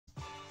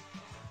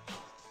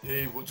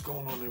Hey, what's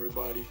going on,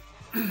 everybody?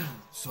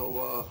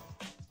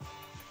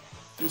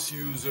 This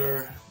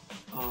user,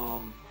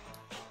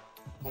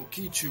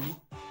 MoKiChU, he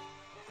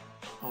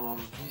on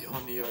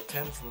the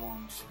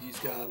tenforums, he's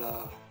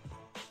got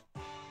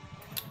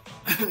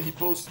he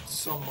posts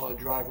some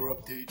driver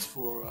updates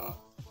for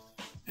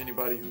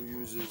anybody who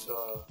uses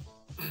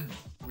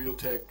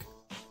Realtek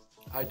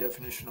high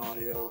definition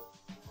audio.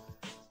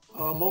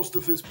 Most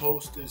of his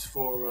post is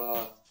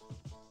for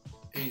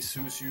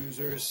ASUS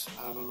users.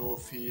 I don't know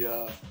if he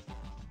owns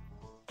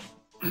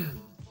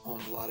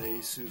a lot of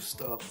ASUS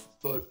stuff,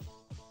 but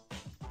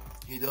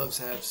he does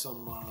have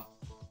some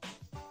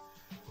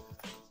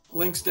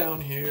links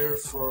down here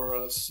for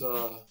us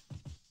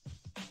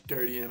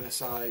dirty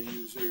MSI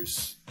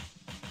users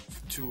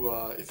to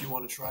if you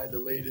want to try the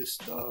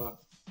latest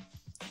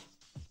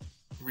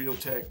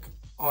Realtek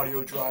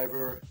audio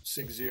driver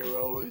 60.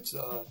 It's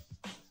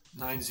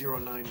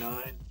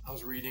 9099. I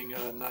was reading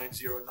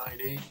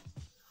 9098.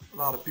 A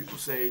lot of people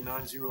say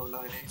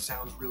 9098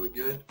 sounds really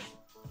good,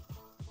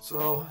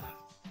 so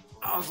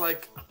I was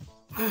like,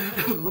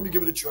 let me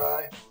give it a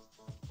try.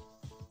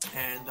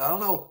 And I don't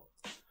know,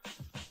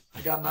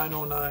 I got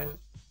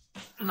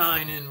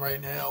 9099 in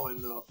right now,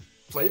 and the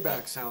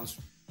playback sounds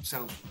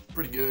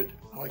pretty good.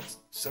 I like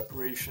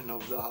separation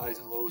of the highs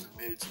and lows and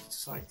mids.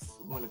 It's like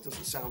when it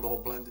doesn't sound all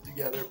blended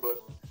together, but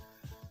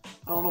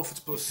I don't know if it's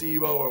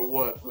placebo or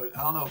what, but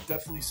I don't know, it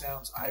definitely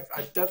sounds,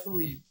 I've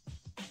definitely,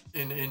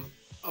 in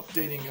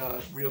updating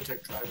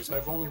Realtek drivers,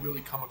 I've only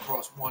really come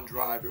across one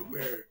driver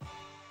where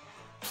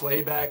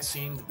playback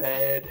seemed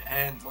bad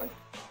and like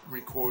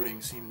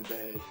recording seemed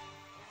bad.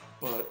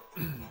 But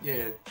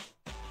yeah,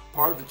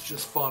 part of it's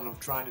just fun of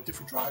trying the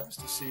different drivers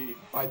to see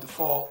by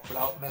default,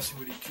 without messing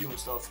with EQ and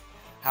stuff,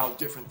 how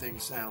different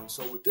things sound.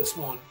 So with this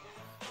one,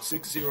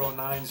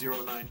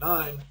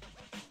 609099,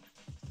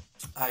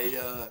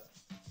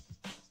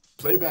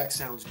 playback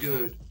sounds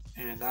good,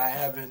 and I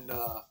haven't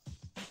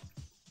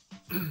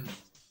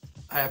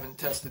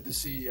tested to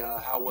see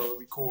how well it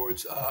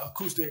records.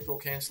 Acoustic echo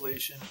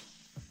cancellation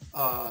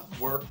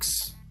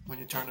works when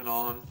you turn it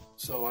on,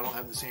 so I don't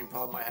have the same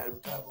problem I had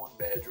with that one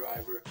bad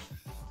driver.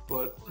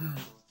 But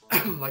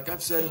like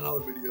I've said in other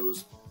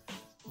videos,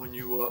 when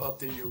you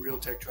update your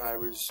Realtek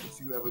drivers,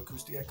 if you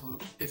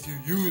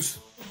use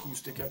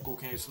acoustic echo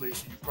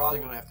cancellation, you're probably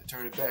gonna have to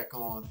turn it back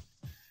on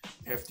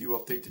after you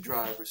update the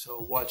driver,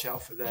 so watch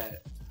out for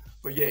that.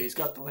 But yeah, he's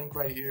got the link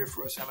right here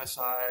for us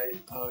MSI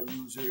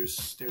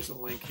users. There's a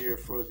link here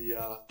for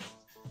the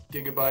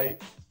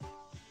gigabyte.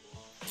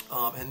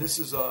 And this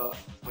is,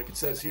 like it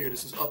says here,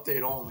 this is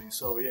update only.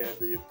 So yeah,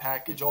 the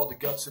package, all the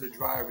guts of the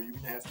driver, you're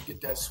going to have to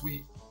get that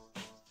suite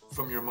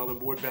from your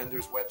motherboard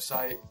vendor's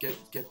website. Get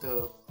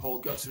the whole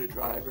guts of the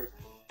driver.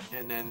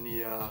 And then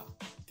the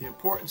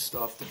important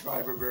stuff, the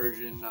driver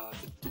version,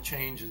 the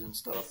changes and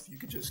stuff, you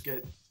could just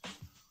get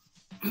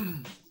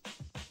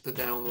the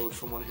download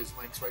from one of his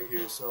links right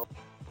here. So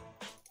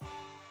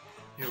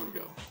here we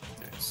go.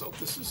 Okay, so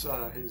this is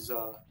his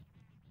the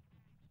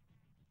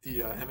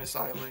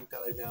MSI link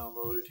that I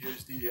downloaded.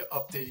 Here's the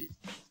update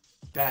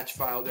batch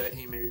file that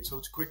he made. So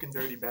it's a quick and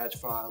dirty batch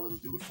file. It'll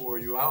do it for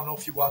you. I don't know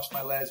if you watched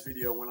my last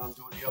video when I'm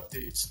doing the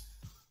updates.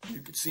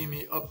 You could see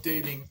me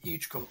updating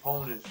each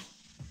component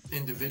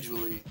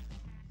individually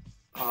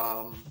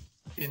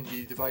in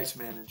the device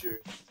manager,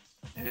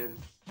 and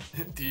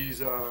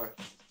these are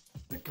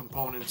the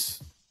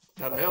components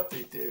that I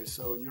update there,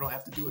 so you don't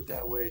have to do it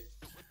that way.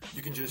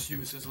 You can just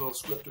use his little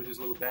script or his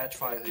little batch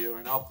file here,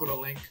 and I'll put a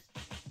link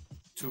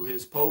to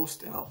his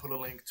post, and I'll put a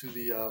link to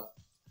the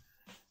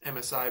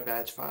MSI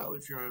batch file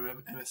if you're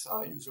an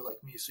MSI user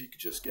like me, so you could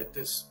just get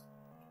this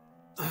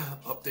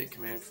update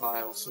command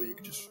file. So you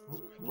could just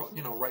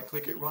right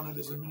click it, run it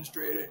as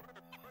administrator,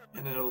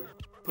 and it'll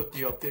put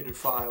the updated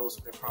files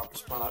in their proper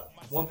spot.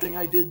 One thing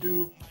I did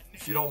do,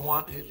 if you don't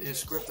want his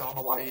script, I don't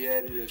know why he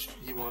added it,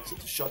 he wants it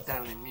to shut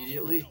down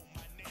immediately.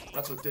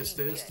 That's what this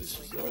is. This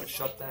is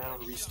shutdown,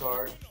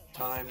 restart,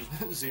 time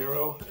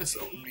 0, so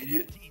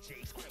immediate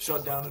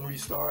shutdown and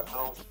restart. I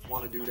don't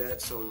want to do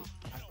that, so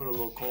I put a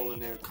little call in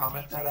there.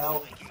 Comment that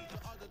out.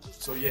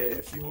 So yeah,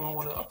 if you don't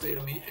want to update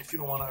if you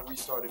don't want to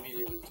restart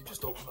immediately, you can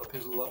just open up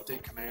his little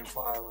update command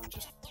file and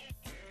just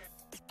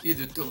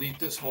either delete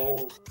that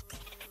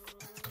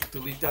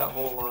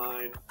whole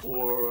line,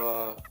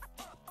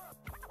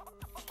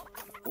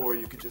 or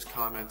you could just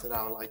comment it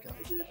out like I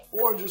did,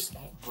 or just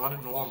run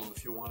it normal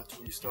if you want it to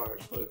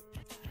restart. But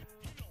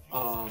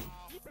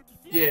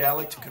yeah, I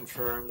like to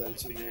confirm that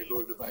it's in there.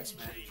 Go to device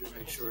manager,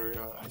 make sure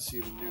I see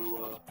the new,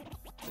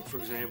 like for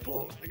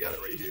example, I got it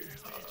right here.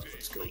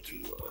 Let's go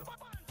to,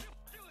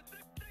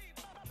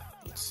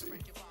 let's see.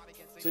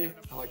 See,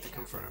 I like to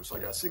confirm. So I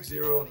got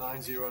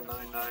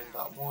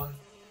 609099.1,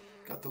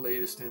 got the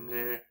latest in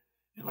there.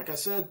 And like I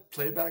said,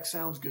 playback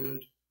sounds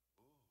good,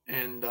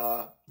 and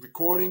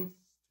recording,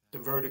 the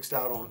verdict's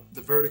out on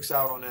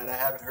that. I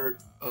haven't heard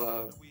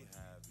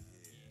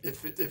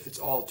if it's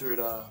altered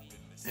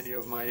any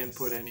of my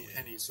input any.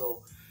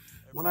 So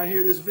when I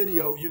hear this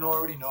video, you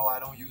already know I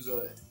don't use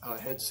a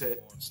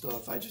headset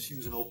stuff. I just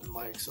use an open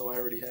mic, so I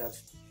already have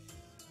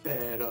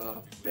bad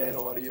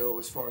audio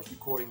as far as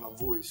recording my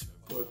voice.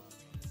 But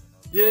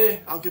yeah,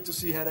 I'll get to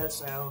see how that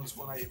sounds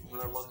when I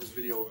run this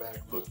video back.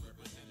 But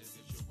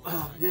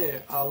yeah,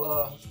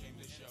 I'll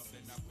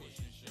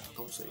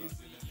don't save.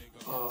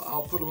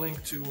 I'll put a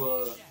link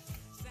to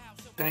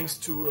thanks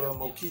to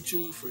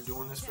MoKiChU for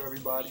doing this for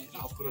everybody.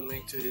 I'll put a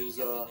link to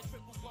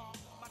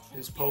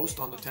his post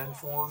on the 10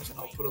 forums, and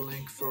I'll put a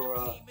link for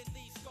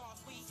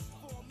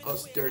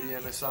us dirty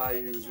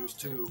MSI users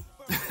too.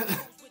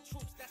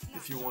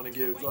 If you want to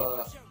give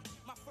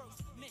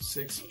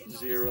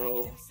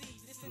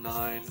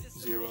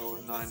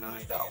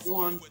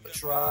 609099.1 a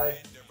try.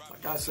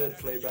 Like I said,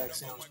 playback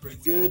sounds pretty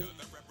good.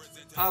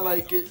 I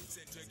like it.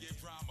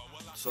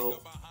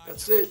 So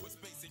that's it.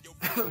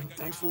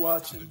 Thanks for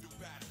watching.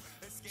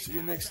 See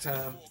you next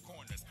time.